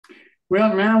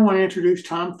Well, now I want to introduce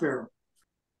Tom Farrell.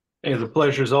 Hey, the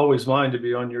pleasure is always mine to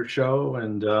be on your show,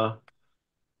 and I'm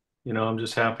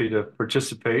just happy to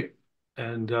participate.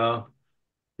 And I've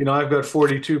got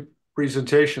 42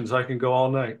 presentations. I can go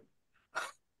all night.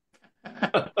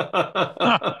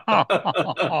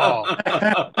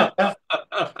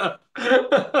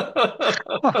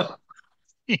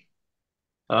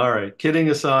 All right, kidding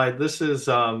aside, this is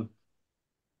I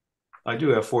do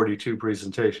have 42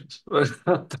 presentations.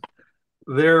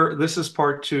 This is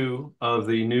part two of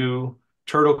the new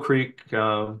Turtle Creek,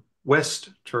 West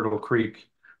Turtle Creek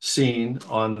scene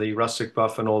on the Rustic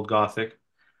Buff and Old Gothic.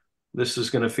 This is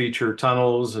going to feature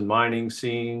tunnels and mining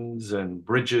scenes and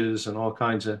bridges and all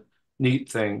kinds of neat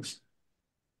things.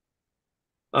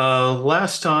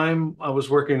 Last time I was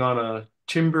working on a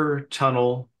timber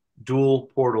tunnel dual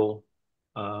portal.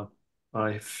 Uh,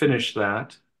 I finished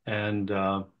that, and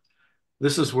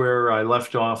this is where I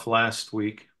left off last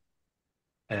week.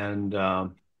 And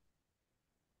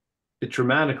it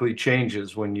dramatically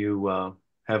changes when you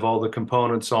have all the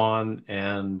components on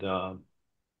and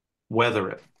weather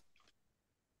it.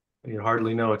 You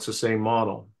hardly know it's the same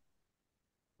model.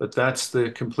 But that's the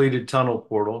completed tunnel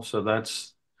portal. So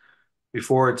that's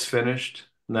before it's finished,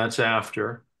 and that's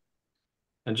after.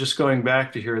 And just going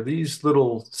back to here, these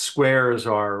little squares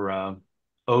are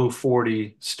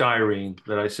 040 styrene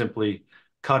that I simply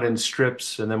cut in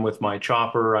strips. And then with my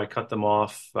chopper, I cut them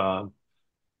off. And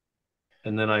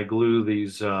then I glue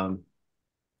these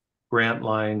Grant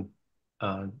line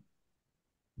uh,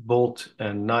 bolt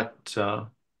and nut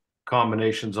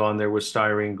combinations on there with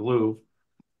styrene glue.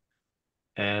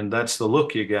 And that's the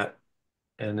look you get.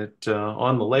 And it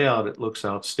on the layout, it looks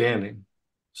outstanding.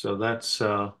 So that's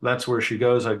where she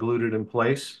goes. I glued it in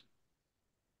place,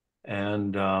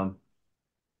 and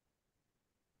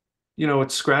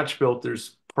it's scratch built.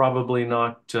 There's probably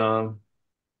not $5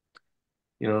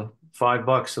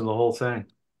 in the whole thing,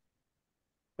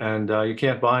 and you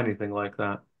can't buy anything like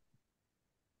that.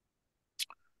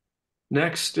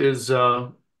 Next is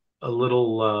a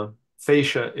little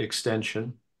fascia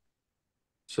extension.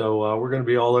 So we're going to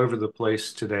be all over the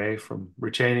place today, from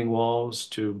retaining walls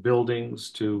to buildings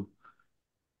to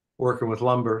working with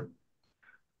lumber.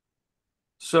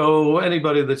 So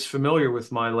anybody that's familiar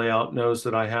with my layout knows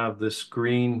that I have this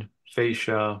green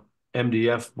fascia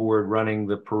MDF board running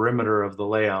the perimeter of the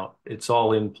layout. It's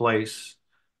all in place.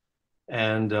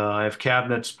 And I have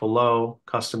cabinets below,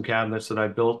 custom cabinets that I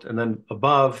built. And then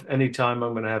above, anytime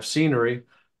I'm going to have scenery,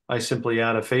 I simply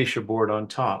add a fascia board on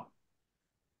top.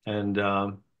 And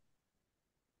I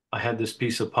had this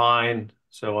piece of pine,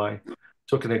 so I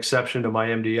took an exception to my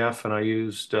MDF and I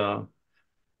used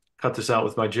cut this out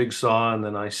with my jigsaw, and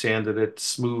then I sanded it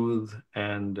smooth,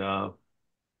 and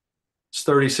it's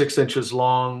 36 inches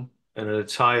long, and at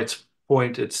its highest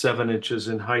point, it's 7 inches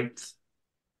in height.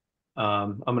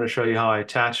 I'm going to show you how I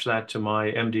attach that to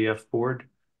my MDF board.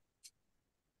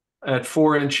 At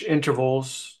 4 inch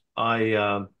intervals,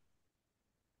 I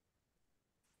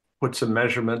put some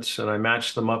measurements and I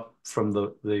matched them up from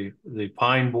the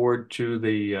pine board to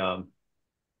the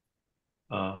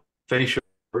fascia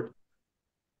board.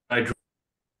 I drew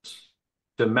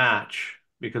to match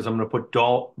because I'm going to put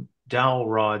dowel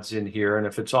rods in here, and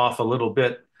if it's off a little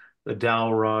bit, the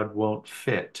dowel rod won't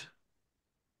fit.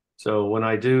 So when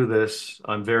I do this,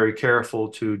 I'm very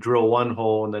careful to drill one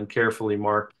hole and then carefully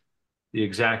mark the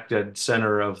exact dead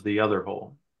center of the other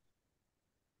hole.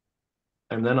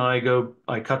 And then I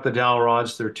cut the dowel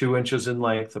rods. They're 2 inches in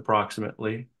length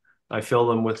approximately. I fill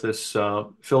them with this,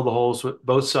 fill the holes with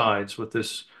both sides with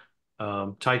this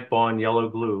tight bond yellow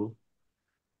glue.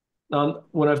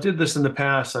 When I've did this in the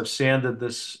past, I've sanded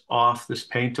this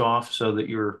paint off so that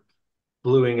you're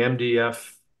gluing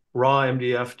MDF, raw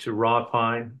MDF to raw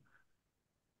pine.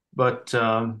 But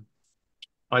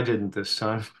I didn't this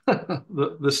time.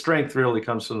 The strength really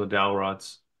comes from the dowel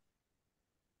rods.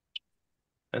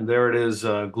 And there it is,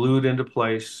 glued into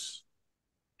place.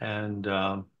 And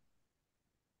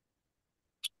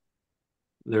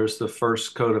there's the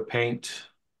first coat of paint.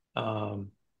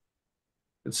 Um,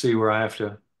 let's see where I have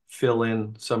to fill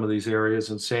in some of these areas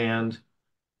and sand.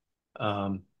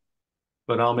 Um,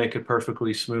 but I'll make it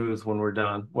perfectly smooth when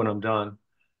I'm done.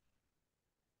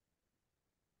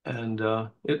 And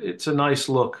it's a nice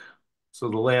look. So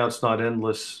the layout's not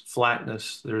endless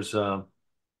flatness. There's ups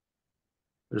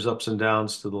and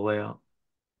downs to the layout.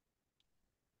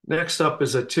 Next up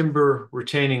is a timber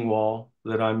retaining wall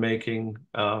that I'm making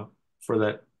for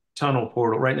that tunnel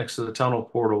portal, right next to the tunnel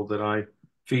portal that I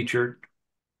featured.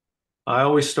 I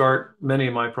always start many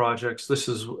of my projects. This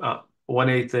is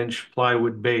 1/8 inch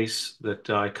plywood base that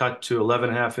I cut to 11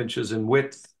 1/2 inches in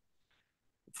width,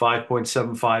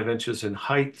 5.75 inches in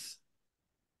height.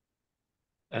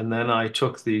 And then I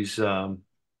took these, I'm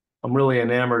really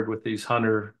enamored with these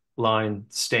Hunter line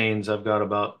stains. I've got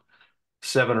about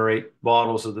 7 or 8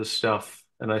 bottles of this stuff.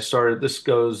 And I started, this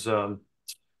goes a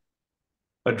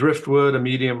driftwood, a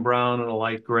medium brown, and a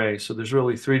light gray. So there's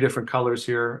really 3 different colors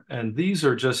here. And these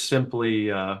are just simply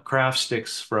craft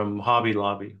sticks from Hobby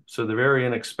Lobby. So they're very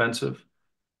inexpensive.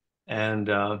 And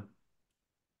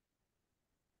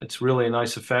it's really a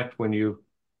nice effect when you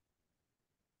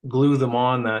glue them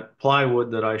on that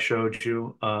plywood that I showed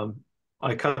you.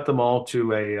 I cut them all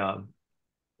to a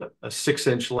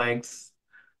 6-inch length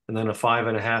and then a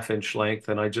 5.5-inch length.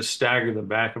 And I just staggered them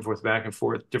back and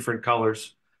forth, different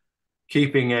colors,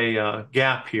 keeping a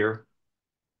gap here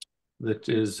that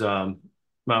is, I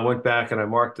went back and I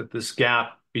marked that this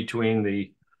gap between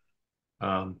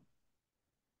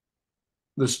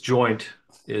this joint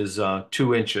is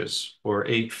 2 inches or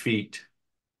 8 feet.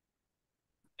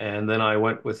 And then I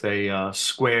went with a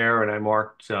square and I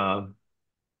marked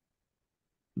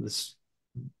this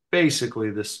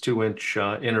basically this 2-inch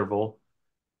interval.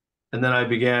 And then I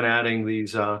began adding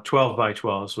these 12 by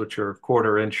 12s, which are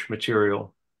 1/4-inch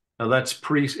material. Now that's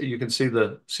you can see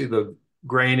the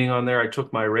graining on there. I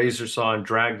took my razor saw and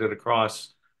dragged it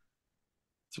across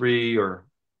 3 or,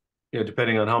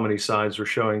 depending on how many sides we're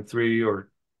showing, 3 or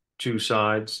 2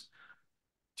 sides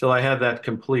till I had that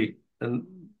complete.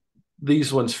 And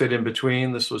these ones fit in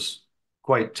between. This was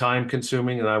quite time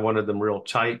consuming and I wanted them real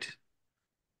tight.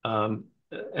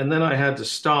 And then I had to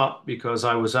stop because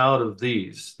I was out of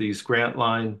these Grant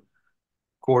Line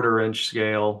 1/4-inch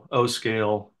scale, O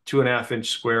scale, 2.5-inch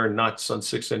square nuts on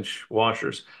 6-inch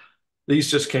washers. These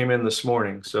just came in this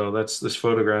morning, so this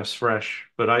photograph's fresh,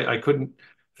 but I couldn't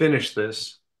finish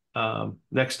this.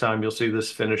 Next time you'll see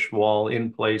this finished wall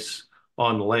in place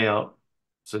on the layout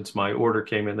since my order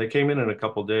came in. They came in a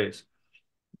couple days.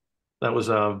 That was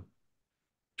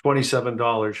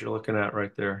 $27 you're looking at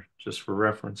right there, just for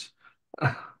reference.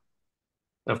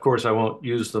 Of course, I won't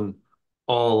use them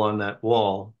all on that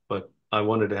wall, but I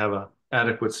wanted to have an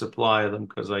adequate supply of them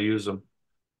because I use them.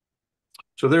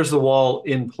 So there's the wall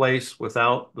in place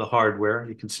without the hardware.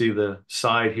 You can see the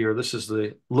side here. This is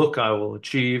the look I will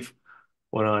achieve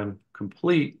when I'm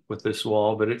complete with this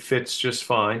wall, but it fits just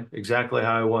fine, exactly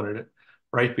how I wanted it,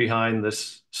 right behind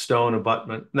this stone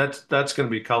abutment. And that's going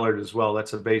to be colored as well.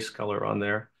 That's a base color on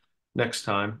there next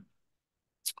time.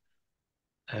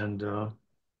 And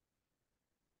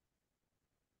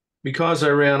because I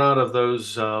ran out of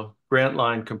those Grant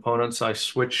Line components, I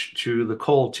switched to the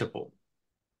coal tipple.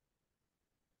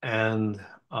 And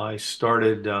I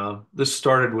started, this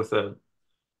started with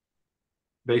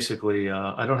basically,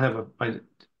 I don't have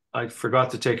I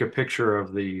forgot to take a picture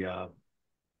of the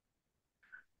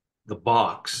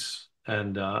box.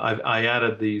 And I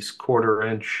added these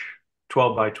 1/4-inch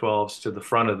 12 by 12s to the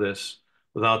front of this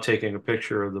without taking a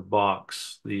picture of the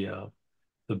box, the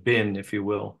bin, if you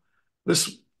will.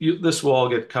 This will all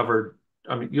get covered.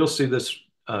 I mean, you'll see this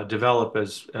develop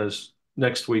as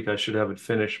next week. I should have it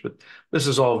finished, but this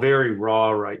is all very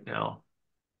raw right now.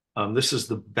 This is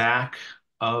the back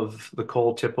of the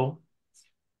coal tipple.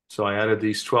 So I added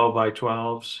these 12 by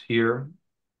 12s here.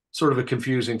 Sort of a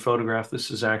confusing photograph.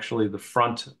 This is actually the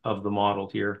front of the model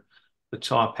here. The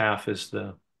top half is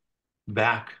the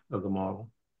back of the model.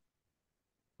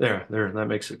 There, that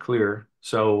makes it clear.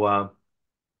 So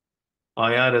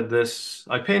I added this,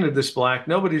 I painted this black.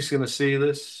 Nobody's going to see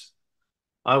this.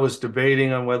 I was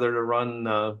debating on whether to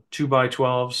run 2 by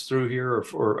 12s through here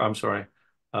or I'm sorry,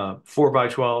 4 by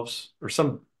 12s or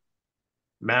some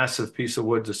massive piece of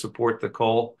wood to support the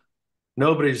coal.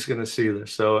 Nobody's going to see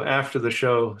this. So after the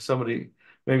show,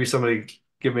 maybe somebody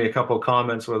give me a couple of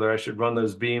comments whether I should run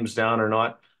those beams down or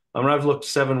not. I mean, I've looked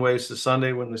 7 ways to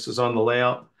Sunday when this is on the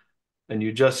layout and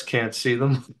you just can't see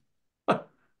them.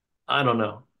 I don't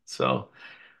know. So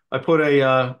I put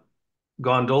a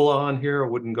gondola on here, a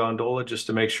wooden gondola, just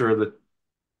to make sure that,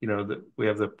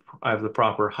 that I have the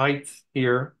proper height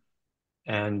here.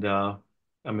 And I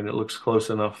mean, it looks close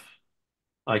enough.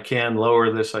 I can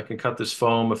lower this. I can cut this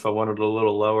foam if I wanted it a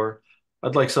little lower.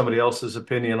 I'd like somebody else's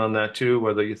opinion on that too,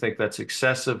 whether you think that's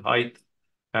excessive height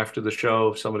after the show.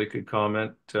 If somebody could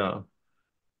comment, that'd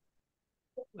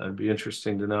be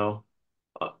interesting to know.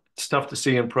 It's tough to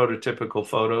see in prototypical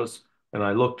photos. And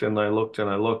I looked and I looked and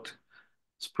I looked.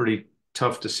 It's pretty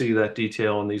tough to see that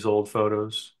detail in these old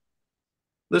photos.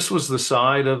 This was the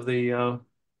side of the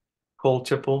coal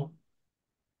tipple.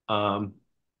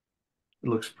 It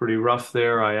looks pretty rough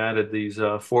there. I added these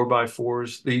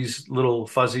 4x4s. These little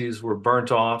fuzzies were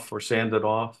burnt off or sanded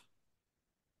off.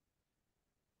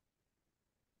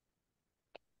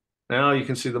 Now you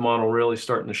can see the model really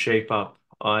starting to shape up.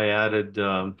 I added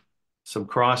some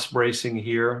cross bracing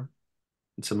here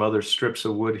and some other strips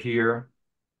of wood here.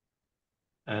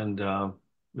 And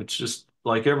it's just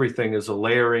like everything is a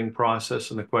layering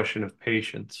process and a question of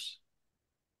patience.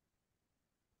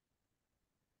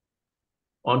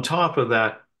 On top of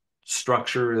that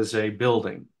structure is a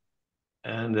building.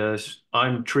 And as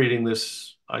I'm treating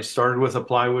this, I started with a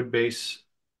plywood base,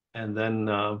 and then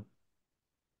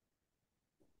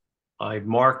I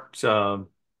marked at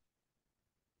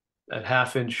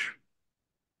half-inch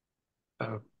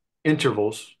uh,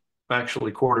 intervals,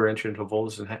 actually quarter-inch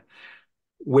intervals, and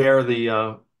where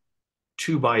the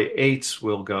 2x8s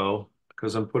will go,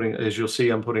 because I'm putting, as you'll see,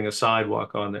 I'm putting a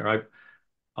sidewalk on there.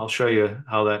 I'll show you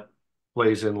how that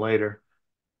plays in later.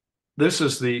 This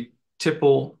is the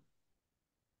Tipple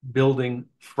building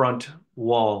front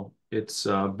wall. It's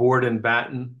board and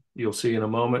batten. You'll see in a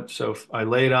moment. So if I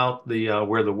laid out the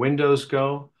where the windows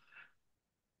go,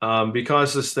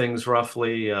 because this thing's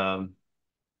roughly 8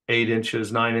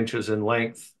 inches, 9 inches in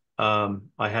length, I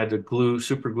had to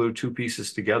super glue two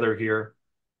pieces together here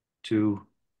to,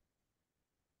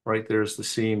 right there's the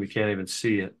seam. You can't even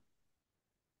see it,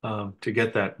 to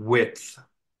get that width.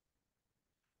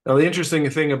 Now, the interesting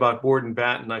thing about board and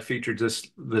batten, I featured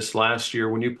this last year,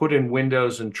 when you put in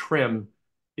windows and trim,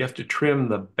 you have to trim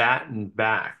the batten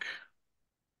back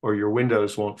or your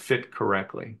windows won't fit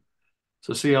correctly.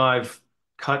 So see how I've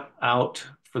cut out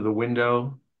for the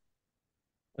window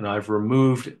and I've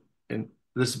removed, and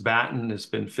this batten has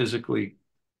been physically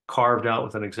carved out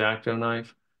with an X-Acto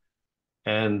knife.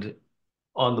 And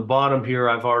on the bottom here,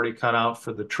 I've already cut out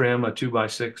for the trim, a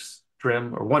 2x6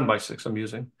 trim, or 1x6 I'm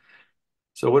using.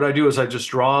 So what I do is I just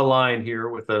draw a line here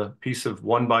with a piece of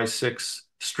 1x6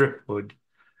 strip wood.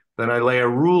 Then I lay a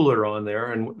ruler on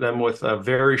there, and then with a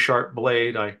very sharp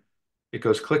blade, it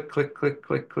goes click, click, click,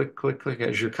 click, click, click, click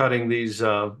as you're cutting these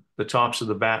the tops of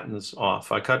the battens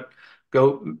off.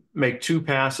 Go make two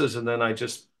passes, and then I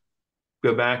just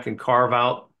go back and carve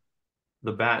out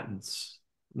the battens.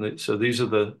 So these are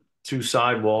the two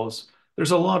side walls.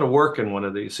 There's a lot of work in one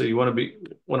of these. So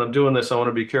when I'm doing this, I want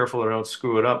to be careful that I don't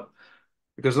screw it up.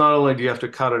 Because not only do you have to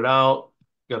cut it out,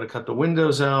 you got to cut the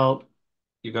windows out,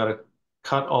 you got to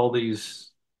cut all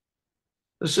these.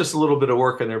 There's just a little bit of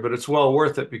work in there, but it's well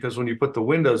worth it because when you put the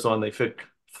windows on, they fit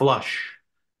flush.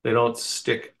 They don't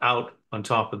stick out on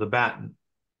top of the batten.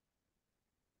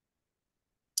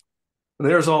 And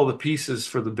there's all the pieces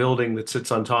for the building that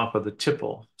sits on top of the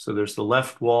tipple. So there's the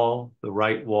left wall, the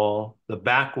right wall, the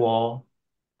back wall,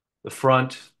 the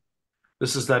front.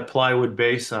 This is that plywood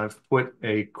base. I've put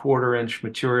a quarter-inch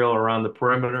material around the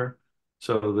perimeter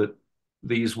so that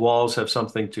these walls have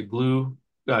something to glue.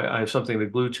 I have something to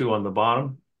glue to on the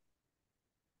bottom.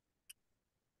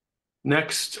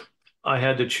 Next, I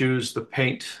had to choose the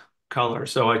paint color.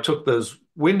 So I took those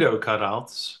window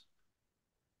cutouts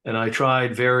and I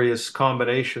tried various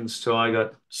combinations till I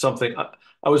got something.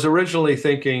 I was originally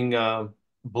thinking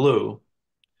blue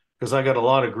because I got a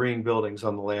lot of green buildings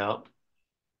on the layout.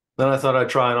 Then I thought I'd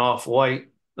try an off-white.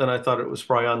 Then I thought it was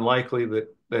probably unlikely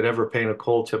that they'd ever paint a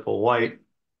coal tipple white.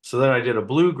 So then I did a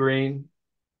blue-green.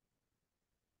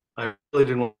 I really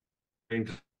didn't want green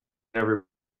because I never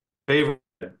favored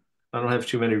it. I don't have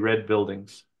too many red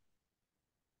buildings.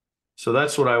 So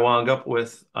that's what I wound up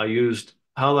with. I used,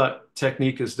 how that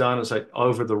technique is done is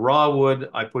over the raw wood,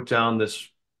 I put down this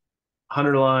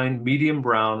 100-line medium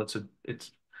brown.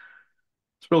 It's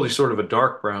really sort of a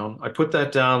dark brown. I put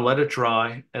that down, let it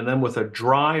dry, and then with a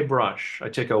dry brush, I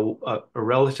take a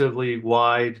relatively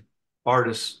wide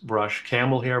artist brush,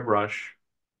 camel hair brush,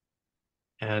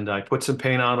 and I put some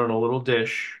paint out on a little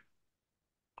dish,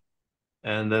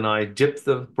 and then I dip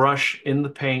the brush in the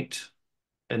paint,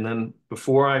 and then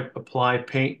before I apply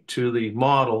paint to the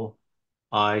model,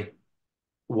 I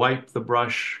wipe the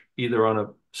brush either on a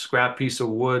scrap piece of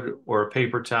wood or a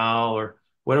paper towel or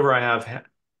whatever I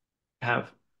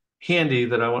have handy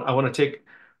that I want to take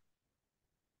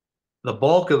the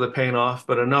bulk of the paint off,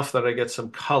 but enough that I get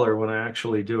some color when I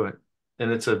actually do it.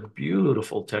 And it's a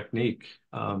beautiful technique.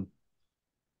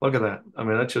 Look at that. I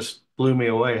mean, that just blew me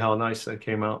away how nice that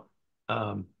came out.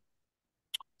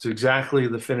 It's exactly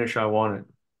the finish I wanted.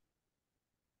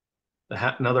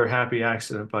 Another happy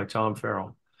accident by Tom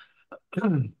Farrell.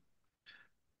 You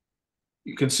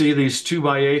can see these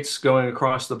 2x8s going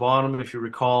across the bottom. If you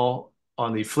recall,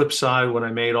 on the flip side, when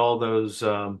I made all those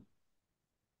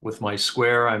with my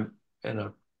square, and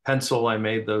a pencil, I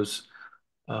made those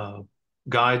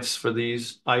guides for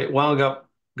these. I wound up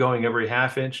going every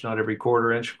half inch, not every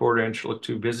quarter inch. Quarter inch looked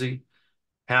too busy.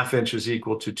 Half inch is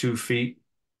equal to 2 feet.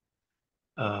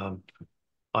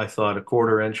 I thought a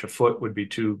quarter inch, a foot would be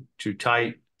too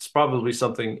tight. It's probably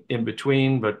something in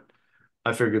between, but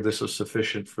I figured this was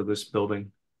sufficient for this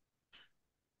building.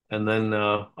 And then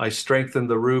I strengthened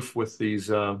the roof with these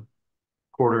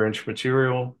quarter-inch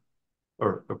material,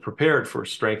 or prepared for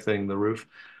strengthening the roof.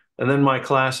 And then my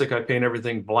classic, I paint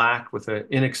everything black with an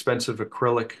inexpensive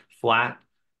acrylic flat,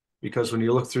 because when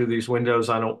you look through these windows,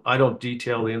 I don't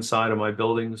detail the inside of my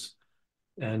buildings,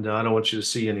 and I don't want you to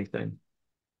see anything.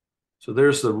 So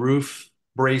there's the roof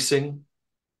bracing.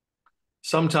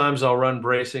 Sometimes I'll run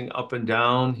bracing up and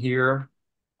down here.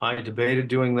 I debated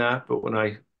doing that, but when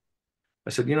I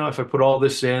said, if I put all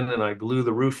this in and I glue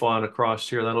the roof on across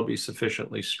here, that'll be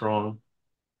sufficiently strong.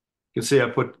 You can see I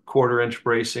put quarter-inch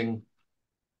bracing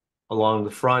along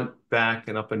the front, back,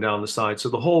 and up and down the side. So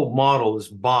the whole model is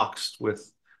boxed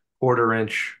with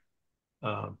quarter-inch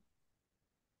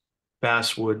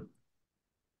basswood.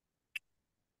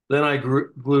 Then I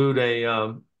glued a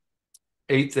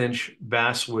 1/8-inch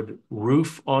basswood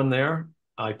roof on there.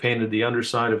 I painted the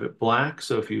underside of it black,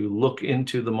 so if you look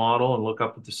into the model and look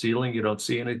up at the ceiling, you don't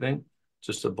see anything,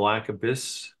 just a black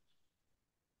abyss.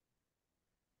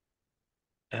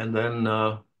 And then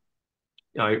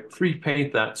I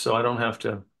pre-paint that so I don't have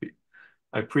to.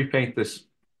 I pre-paint this,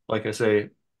 like I say,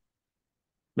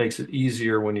 makes it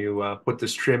easier when you put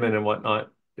this trim in and whatnot.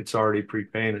 It's already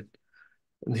pre-painted.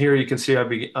 And here you can see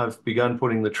I've begun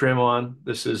putting the trim on.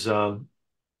 This is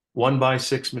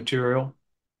 1x6 material.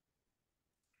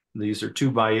 These are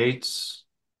 2x8s.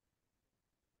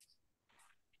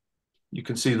 You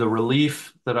can see the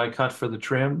relief that I cut for the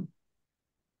trim.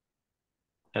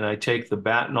 And I take the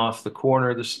batten off the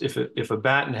corner. If a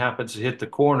batten happens to hit the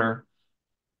corner,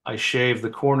 I shave the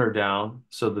corner down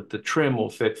so that the trim will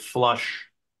fit flush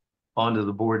onto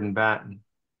the board and batten.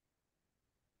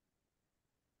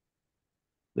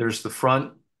 There's the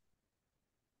front,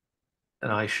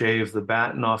 and I shave the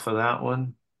batten off of that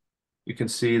one. You can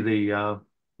see the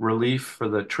relief for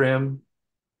the trim.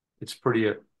 It's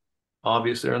pretty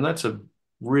obvious there, and that's a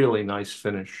really nice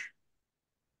finish.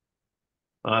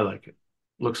 I like it.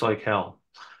 Looks like hell.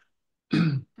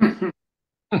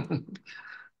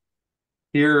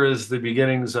 Here is the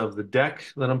beginnings of the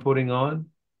deck that I'm putting on.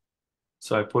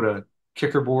 So I put a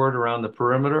kicker board around the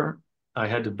perimeter. I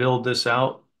had to build this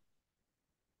out.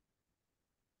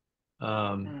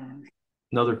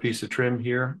 Another piece of trim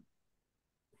here.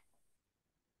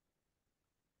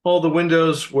 All the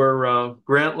windows were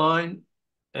Grant Line,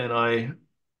 and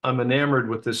I'm enamored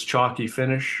with this chalky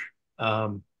finish.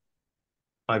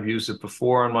 I've used it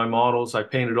before on my models. I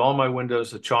painted all my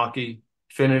windows a chalky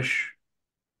finish.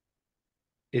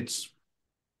 It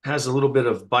has a little bit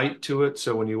of bite to it,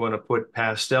 so when you want to put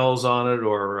pastels on it,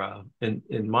 or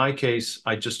in my case,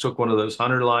 I just took one of those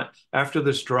Hunter line. After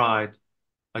this dried,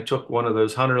 I took one of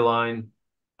those Hunter line.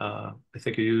 I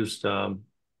think I used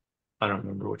I don't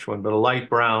remember which one, but a light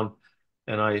brown,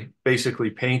 and I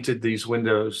basically painted these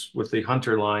windows with the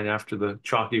Hunter line after the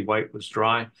chalky white was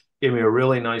dry. Gave me a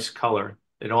really nice color.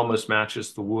 It almost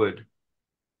matches the wood.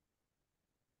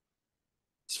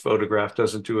 This photograph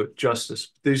doesn't do it justice.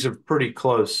 These are pretty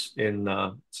close in,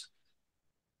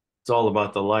 it's all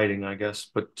about the lighting, I guess.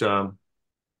 But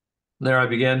there I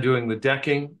began doing the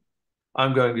decking.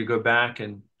 I'm going to go back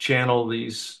and channel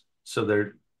these so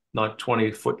they're not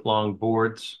 20-foot long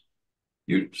boards.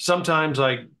 Sometimes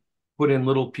I put in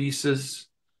little pieces.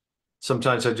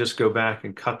 Sometimes I just go back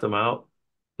and cut them out.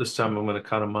 This time I'm going to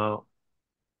cut them out.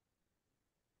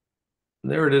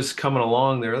 And there it is coming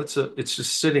along there. It's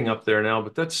just sitting up there now,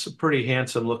 but that's a pretty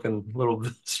handsome looking little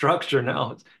structure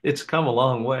now. It's come a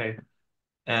long way.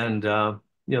 And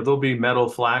there'll be metal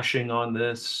flashing on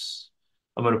this.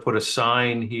 I'm going to put a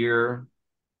sign here.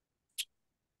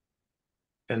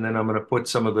 And then I'm going to put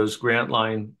some of those Grant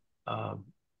Line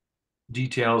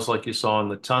details like you saw in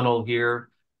the tunnel here,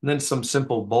 and then some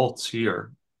simple bolts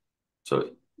here. So,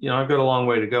 I've got a long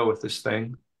way to go with this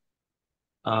thing.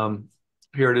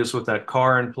 Here it is with that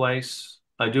car in place.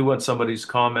 I do want somebody's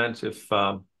comment if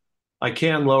I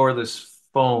can lower this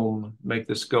foam, make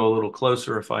this go a little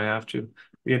closer if I have to.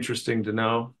 Be interesting to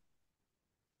know.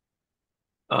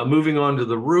 Moving on to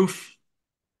the roof.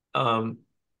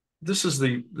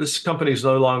 This company is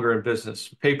no longer in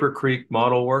business. Paper Creek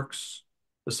Model Works.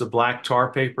 This is a black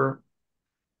tar paper.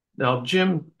 Now,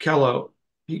 Jim Kello,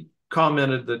 he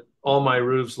commented that all my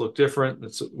roofs look different.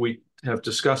 We have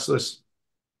discussed this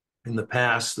in the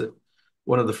past, that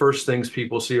one of the first things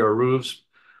people see are roofs.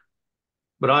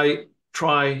 But I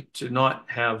try to not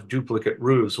have duplicate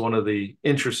roofs. One of the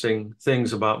interesting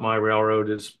things about my railroad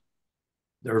is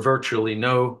there are virtually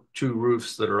no two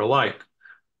roofs that are alike.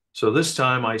 So this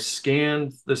time I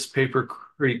scanned this Paper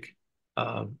Creek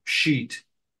sheet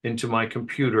into my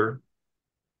computer.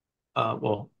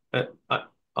 Well,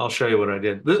 I'll show you what I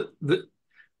did.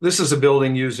 This is a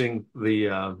building using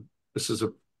this is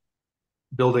a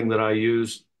building that I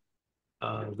used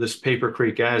this Paper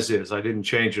Creek as is. I didn't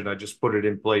change it. I just put it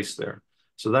in place there.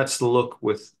 So that's the look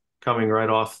with coming right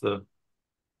off the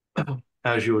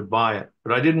as you would buy it.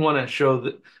 But I didn't want to show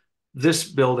that this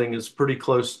building is pretty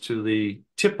close to the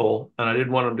Tipple, and I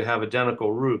didn't want them to have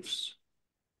identical roofs.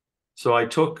 So I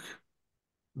took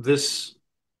this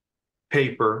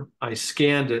paper, I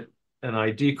scanned it, and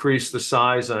I decreased the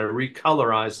size and I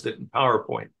recolorized it in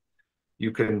PowerPoint.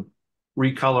 You can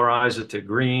recolorize it to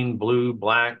green, blue,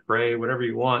 black, gray, whatever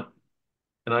you want.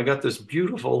 And I got this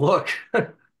beautiful look.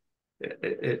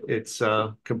 It's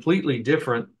completely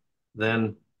different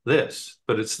than this,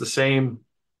 but it's the same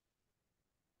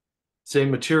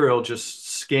material, just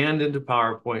scanned into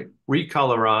PowerPoint,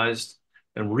 recolorized,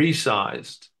 and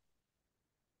resized.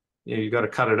 You got to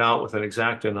cut it out with an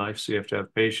X-Acto knife, so you have to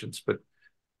have patience. But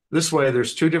this way,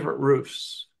 there's two different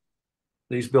roofs.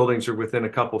 These buildings are within a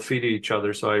couple feet of each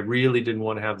other, so I really didn't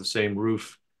want to have the same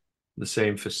roof, the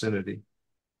same vicinity.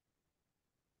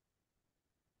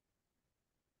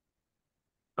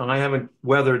 I haven't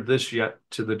weathered this yet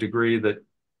to the degree that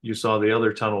you saw the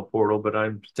other tunnel portal, but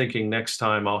I'm thinking next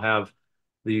time I'll have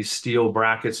these steel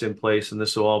brackets in place and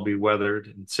this will all be weathered.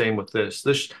 And same with this.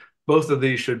 Both of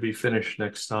these should be finished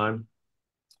next time.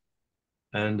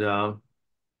 And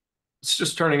it's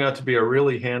just turning out to be a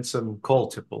really handsome coal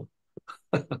tipple.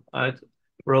 I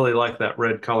really like that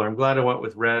red color. I'm glad I went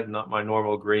with red, not my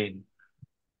normal green.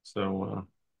 So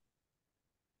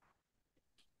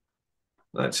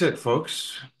that's it,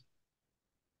 folks.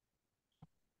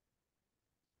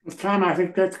 Well, Tom, I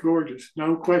think that's gorgeous.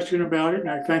 No question about it. And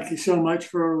I thank you so much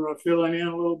for filling in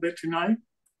a little bit tonight.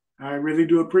 I really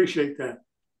do appreciate that.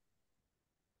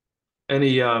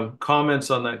 Any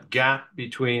comments on that gap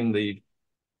between the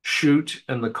chute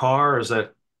and the car? Is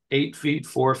that 8 feet,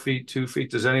 4 feet, 2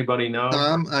 feet? Does anybody know?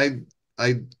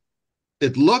 I,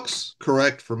 it looks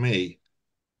correct for me,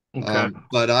 Okay.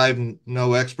 but I'm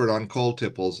no expert on coal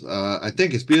tipples. I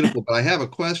think it's beautiful, but I have a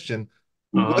question.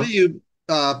 What Uh-huh. do you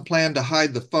plan to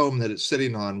hide the foam that it's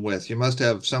sitting on with? You must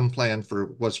have some plan for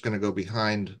what's going to go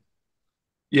behind the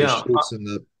Yeah, chutes and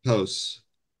the posts.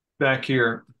 back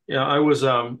here. Yeah, I was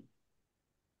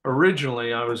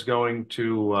originally I was going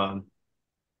to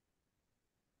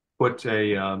put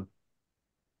of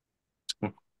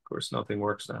course nothing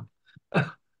works now.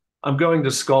 I'm going to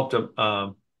sculpt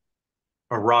a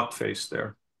rock face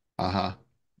there. Uh-huh.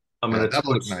 I'm Yeah, going to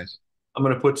that'll put look nice. I'm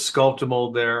going to put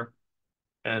Sculptamold there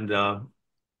and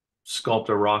sculpt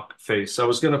a rock face. I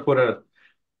was going to put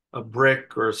a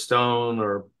brick or a stone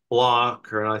or block,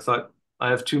 and I thought I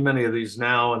have too many of these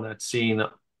now in that scene,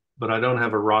 but I don't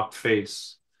have a rock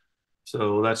face.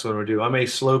 So that's what I'm gonna do. I may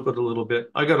slope it a little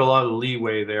bit. I got a lot of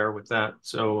leeway there with that.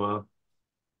 So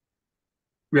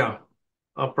yeah,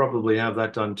 I'll probably have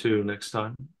that done too next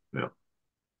time. Yeah.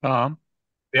 Um,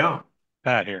 Yeah.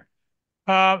 Pat here.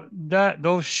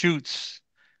 Those chutes,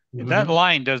 that Mhm.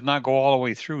 line does not go all the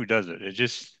way through, does it? It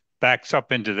just backs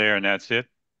up into there and that's it.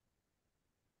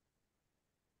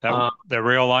 That Uh, the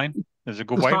rail line, does it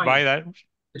go The by sign. that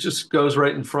it just goes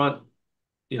right in front,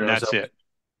 and as that's it?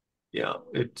 yeah,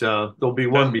 there'll be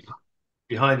one Doesn't,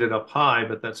 behind it up high,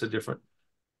 but that's a different, you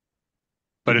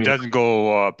but it mean, doesn't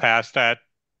go past that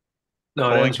no, it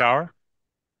cooling ends, tower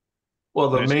well,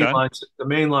 when it's done? the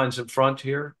main line's in front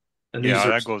here, and Yeah,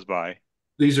 that goes by.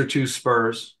 these are two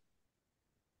spurs.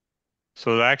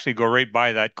 So they actually go right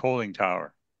by that cooling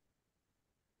tower.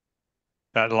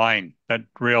 That line, that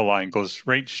rail line goes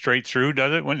right straight through,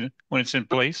 does it, when it's in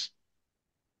place?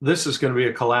 This is going to be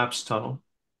a collapsed tunnel.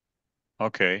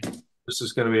 Okay. This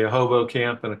is going to be a hobo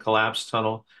camp and a collapsed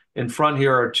tunnel. In front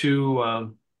here are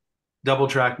two double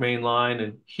track main line,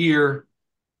 and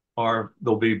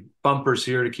there'll be bumpers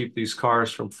here to keep these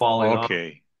cars from falling off.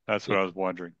 Okay. That's Yeah, what I was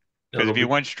wondering. Because it'll if you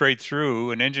be. went straight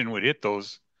through, an engine would hit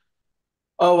those.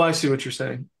 Oh, I see what you're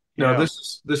saying. No, Yeah.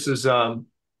 this is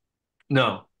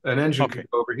no, an engine could Okay.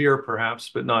 go over here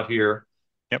perhaps, but not here.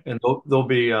 Yep. And there'll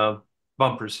be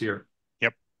bumpers here.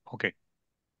 Yep. Okay.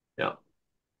 Yeah.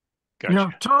 Yeah,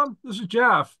 Gotcha. Tom, this is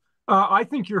Jeff. I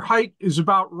think your height is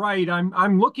about right.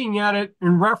 I'm looking at it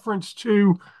in reference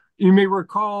to, you may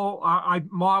recall, I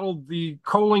modeled the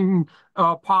coaling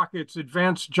pockets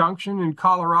advanced junction in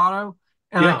Colorado,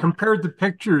 and I Yeah. compared the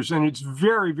pictures, and it's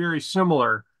very, very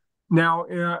similar. Now,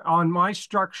 on my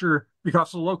structure,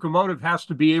 because the locomotive has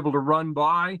to be able to run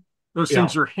by, those Yeah.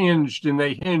 things are hinged and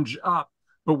they hinge up.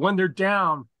 But when they're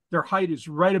down, their height is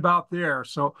right about there.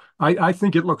 So I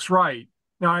think it looks right.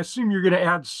 Now, I assume you're going to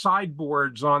add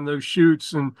sideboards on those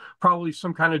chutes and probably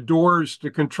some kind of doors to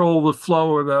control the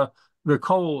flow of the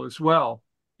coal as well.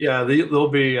 Yeah, they'll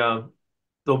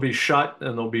be shut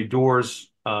and there'll be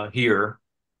doors here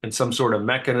and some sort of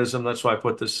mechanism. That's why I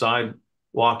put this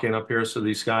sidewalk in up here so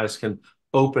these guys can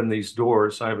open these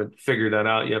doors. I haven't figured that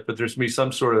out yet, but there's gonna be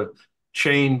some sort of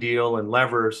chain deal and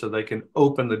lever so they can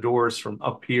open the doors from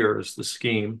up here is the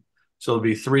scheme. So there'll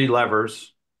be 3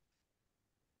 levers.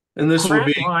 And this will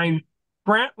be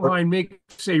Grantline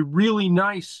makes a really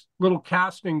nice little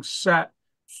casting set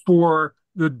for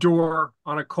the door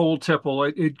on a coal tipple.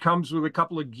 It comes with a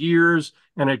couple of gears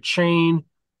and a chain,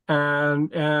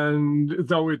 and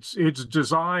though it's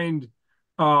designed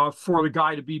for the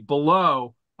guy to be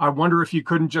below, I wonder if you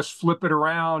couldn't just flip it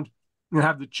around and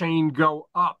have the chain go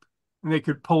up, and they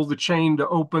could pull the chain to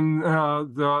open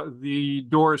the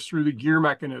doors through the gear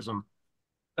mechanism.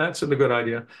 That's a good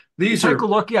idea. These Take are a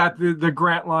look at the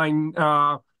Grantline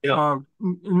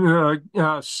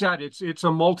set. It's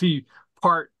a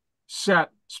multi-part set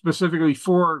specifically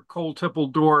for coal tipple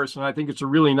doors, and I think it's a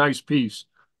really nice piece.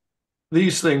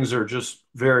 These things are just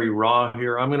very raw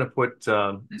here. I'm going to put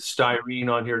styrene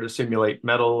on here to simulate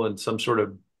metal and some sort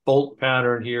of bolt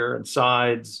pattern here and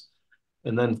sides.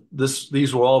 And then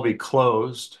these will all be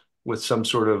closed with some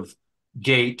sort of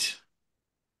gate.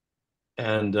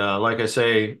 And like I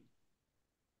say,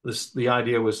 the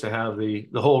idea was to have the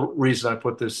whole reason I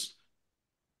put this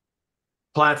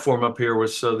platform up here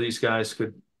was so these guys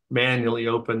could manually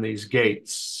open these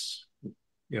gates,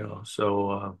 you know,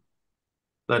 so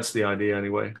that's the idea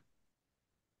anyway.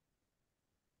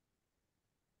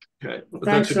 Okay, but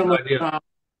Thanks that's a so good much, idea. Tom.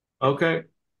 Okay,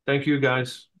 thank you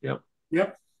guys. Yep.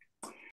 Yep.